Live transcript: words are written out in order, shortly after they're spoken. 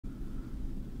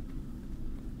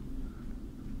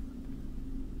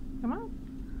Come on.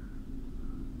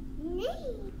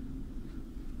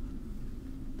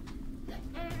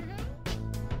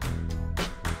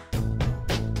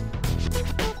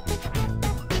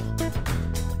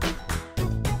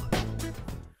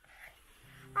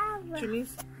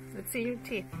 Chulis, let's see your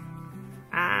teeth.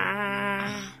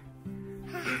 Ah.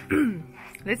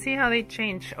 Let's see how they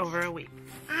change over a week.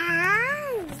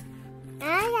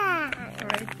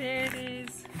 Right there it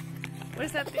is.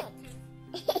 Where's that big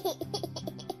tooth?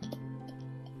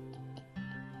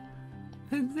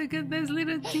 Look at those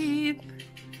little teeth.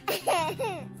 Hi.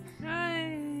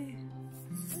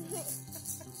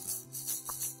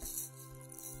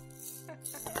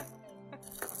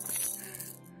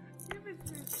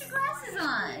 Glasses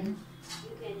on.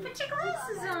 Put your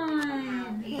glasses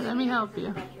on. Let me help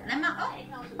you.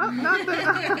 Oh, not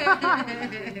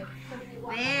there.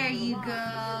 There you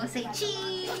go. Say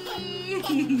cheese.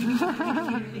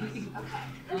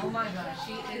 Oh my gosh,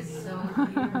 she is so cute.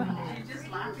 She's just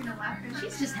laughing and laughing.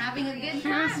 She's just having a good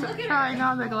time. Look at trying her.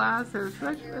 on the glasses.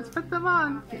 Look, let's put them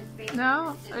on.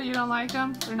 No? You don't like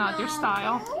them? They're not your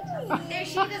style. There,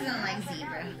 she doesn't like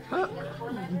zebra.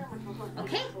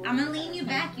 Okay, I'm gonna lean you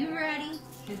back. You ready?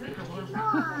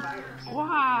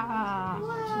 Wow.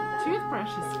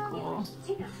 Toothbrush is cool.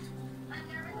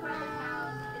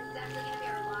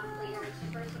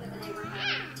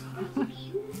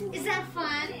 Is that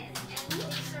fun?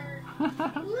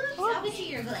 Oops, I'll get you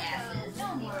your glasses.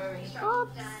 Don't worry.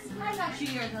 Oops. I got you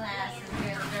your glasses,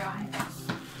 girl.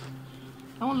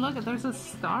 Oh, look, there's a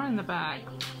star in the back.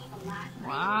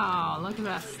 Wow, look at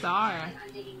that star.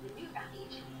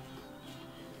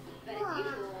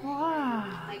 Wow.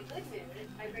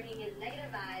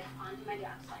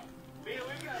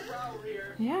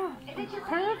 Yeah,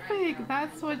 perfect.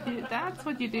 That's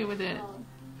what you do with it.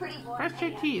 Brush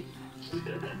your teeth.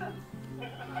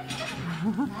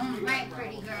 Right,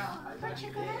 pretty girl. Put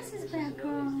your glasses back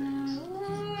on.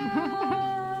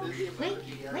 Wait.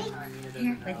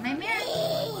 Here, with my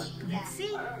mirror. Let's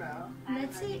see.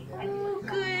 Oh,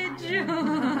 good job.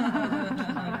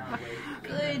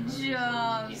 Good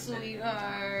job,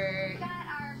 sweetheart.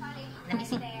 Let me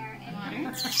see.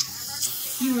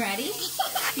 You ready?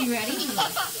 You ready?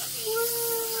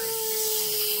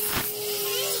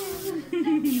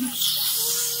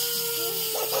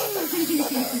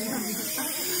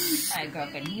 Alright,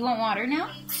 girlfriend. You want water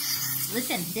now?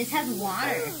 Listen, this has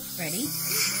water. Ready?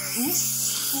 Ooh.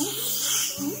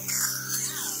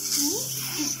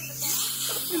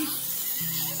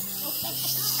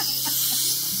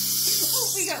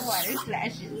 We got water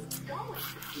splashes.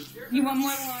 You want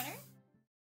more water?